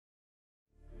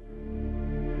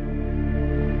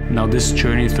Now this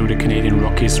journey through the Canadian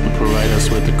Rockies will provide us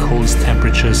with the coldest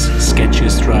temperatures,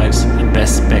 sketchiest drives and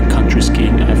best backcountry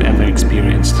skiing I've ever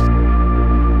experienced.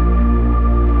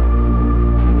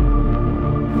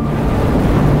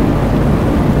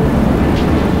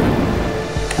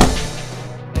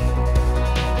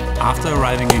 After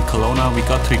arriving in Kelowna, we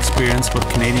got to experience what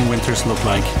Canadian winters look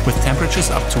like. With temperatures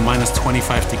up to minus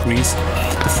 25 degrees,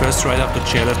 the first ride up the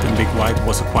chairlift in Big White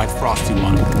was a quite frosty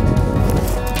one.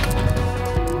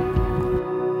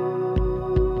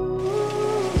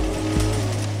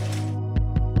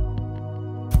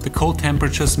 The cold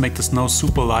temperatures make the snow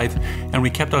super light, and we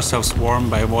kept ourselves warm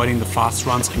by avoiding the fast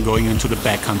runs and going into the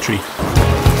backcountry.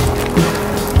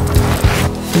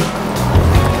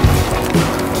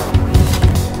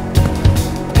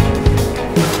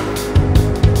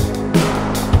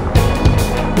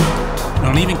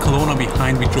 Leaving Kelowna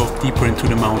behind, we drove deeper into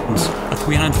the mountains. A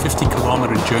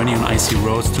 350-kilometer journey on icy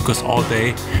roads took us all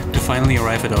day to finally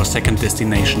arrive at our second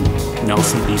destination,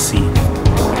 Nelson, BC.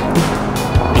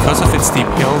 Because of its steep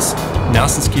hills,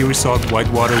 Nelson Ski Resort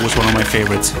Whitewater was one of my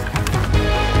favorites.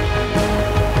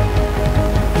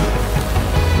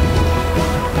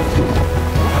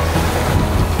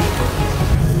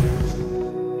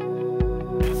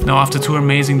 Now after 2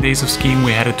 amazing days of skiing,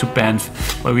 we headed to Banff,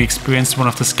 where we experienced one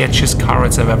of the sketchiest car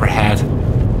rides I've ever had.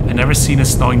 I'd never seen it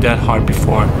snowing that hard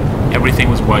before. Everything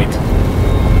was white.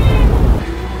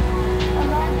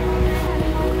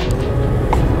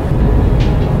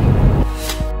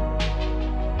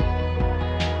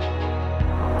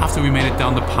 After we made it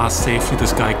down the pass safely, the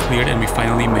sky cleared and we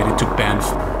finally made it to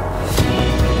Banff.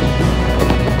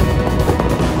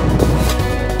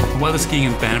 While the skiing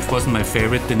in Banff wasn't my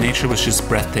favorite, the nature was just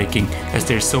breathtaking, as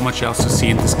there's so much else to see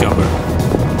and discover.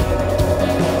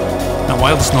 Now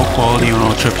while the snow quality on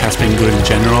our trip has been good in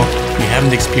general, we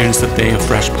haven't experienced a day of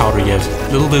fresh powder yet.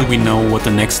 Little did we know what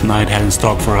the next night had in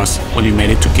stock for us when we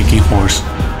made it to Kicking Horse.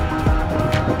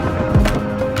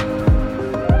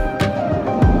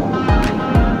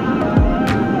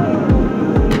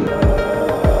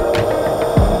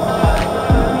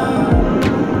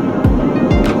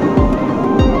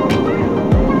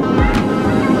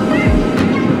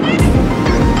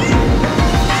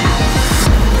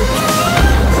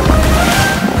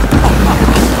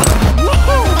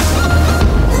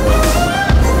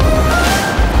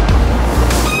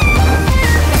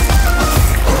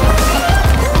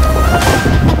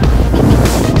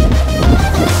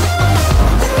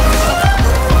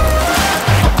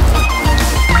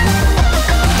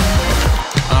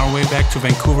 To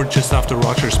Vancouver just after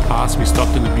Rogers Pass, we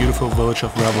stopped in the beautiful village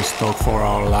of Revelstoke for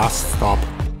our last stop.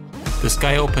 The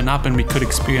sky opened up and we could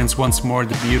experience once more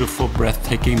the beautiful,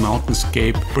 breathtaking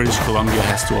mountainscape British Columbia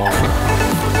has to offer.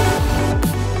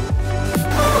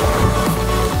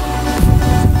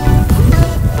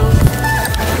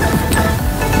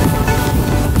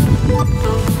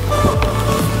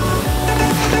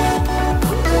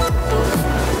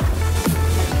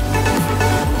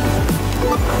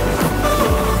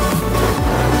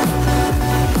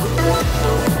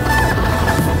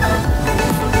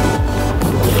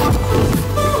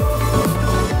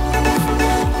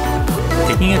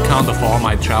 Taking account of all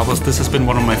my travels, this has been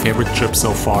one of my favorite trips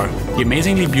so far. The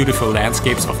amazingly beautiful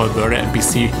landscapes of Alberta and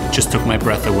BC just took my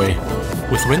breath away.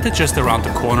 With winter just around the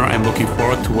corner, I'm looking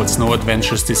forward to what snow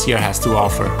adventures this year has to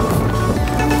offer.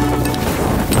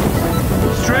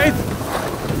 Straight.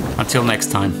 Until next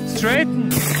time. Straight.